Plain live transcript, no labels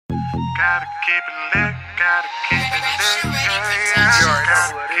Gotta keep it lit, gotta keep it lit, yeah.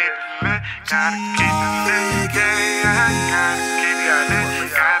 Gotta keep it lit, gotta keep it lit, yeah.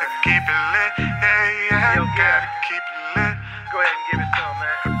 Gotta keep it lit, yeah. Gotta keep it lit. Go ahead and give it to him,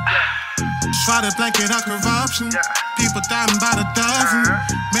 man. Try to blanket out corruption. People dying by the dozen.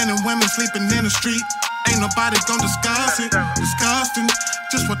 Men and women sleeping in the street. Ain't nobody gon' discuss it. Disgusting.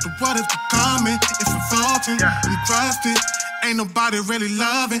 Just what the world is becoming. It's revolting and crusted. Ain't nobody really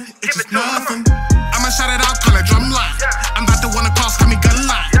loving. It's just nothing. I'ma shout it out, call it drumline. I'm not the one across, call me gun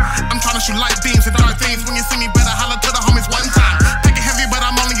line. I'm tryna shoot light beams and dark things. When you see me, better holler to the homies one time. Packing heavy, but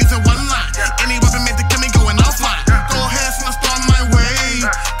I'm only using one line. Any weapon meant to kill me going offline. Go ahead, send a storm my way.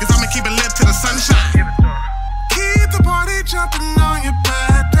 Cause I'ma keep it lit to the sunshine. Keep the party jumping on your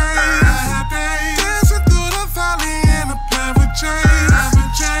bad days. Dancing through the valley in a private chase.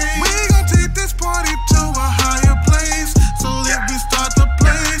 We gon' take this party to a higher place. So let me start the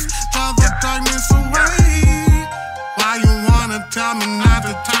place. Drive the darkness away. Why you wanna tell me not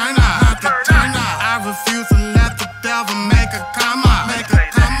to turn up? I refuse to let the devil make a come up.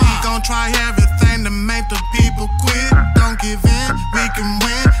 We gon' try everything to make the people quit. Don't give in, we can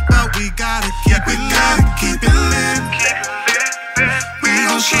win, but we gotta keep it lit. Keep it lit. We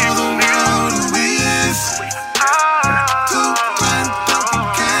gon' show the world who we is. Too turned up, we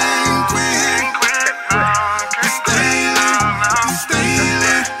can't quit. We stay lit, we stay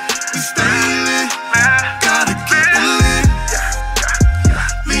lit, we stay lit. Gotta keep it lit.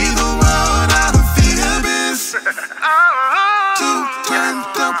 Leave the world out of the abyss. Too turned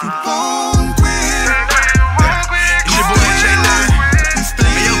up, we won't quit. It's your boy J9. We stay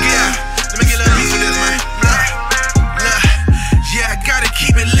Hey, yo, lit. yeah, let me get a little piece of this, man. Look, yeah, I gotta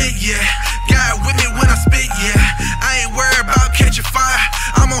keep it lit, yeah. God with me when I spit, yeah. I ain't worried about catching fire.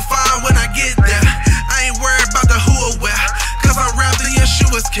 I'm on fire when I get there. I ain't worried about the who or where, cause I'm wrapped in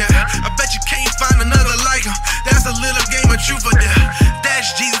Yeshua's care. I bet you can't find another like him. That's a little game of truth or dare.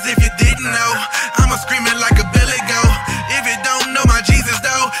 That's Jesus if you didn't know. I'ma scream it like a Billy Goat. If you don't know my Jesus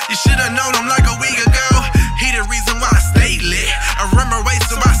though, you should've known him like a week ago. He the reason why I stay lit. I run my race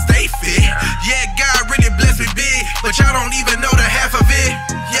so I stay fit. Yeah, God really blessed me big, but y'all don't even know the half of it.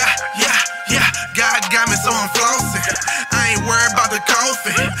 Yeah. God got me so I'm flossing. I ain't worried about the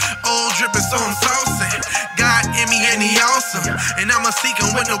coffin. Old dripping so I'm saucing. God in me and he awesome, and I'ma seek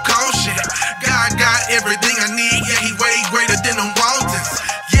him with no caution. God got everything I need, yeah, he way greater than them Waltons.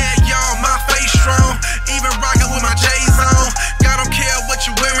 Yeah, y'all, my face strong, even rockin' with my J's on. God don't care what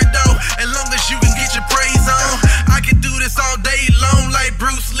you wearing though, as long as you can get your praise on. I can do this all day long like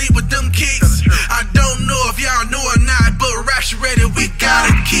Bruce Lee with them kicks. I don't know if y'all know or not, but Rash ready, we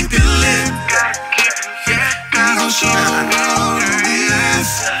gotta keep it lit. We gon' show the world who we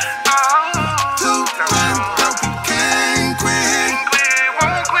is. Too turned up, we can't quit.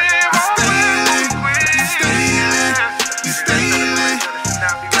 We stay lit, we stay lit, we stay lit.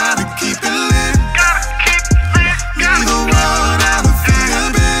 Gotta keep it lit. Leave the world out of the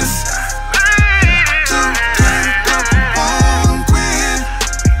abyss. Too turned up, we won't quit.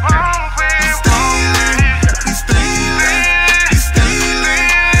 We stay lit, we stay lit, we stay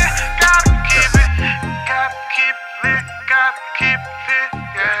lit. Gotta keep it lit, gotta keep it,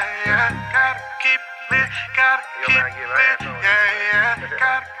 yeah. Gotta keep lit, gotta keep lit, yeah.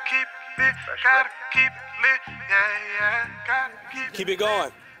 Gotta keep lit, gotta keep lit, yeah. Gotta keep Keep it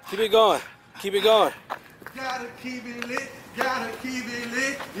going. Keep it going. Keep it going. Gotta keep it lit, gotta keep it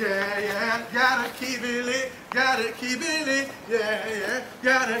lit, yeah. Gotta keep it lit, gotta keep it lit, yeah.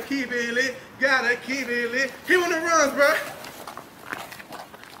 Gotta keep it lit, gotta keep it lit. He on the runs, bruh.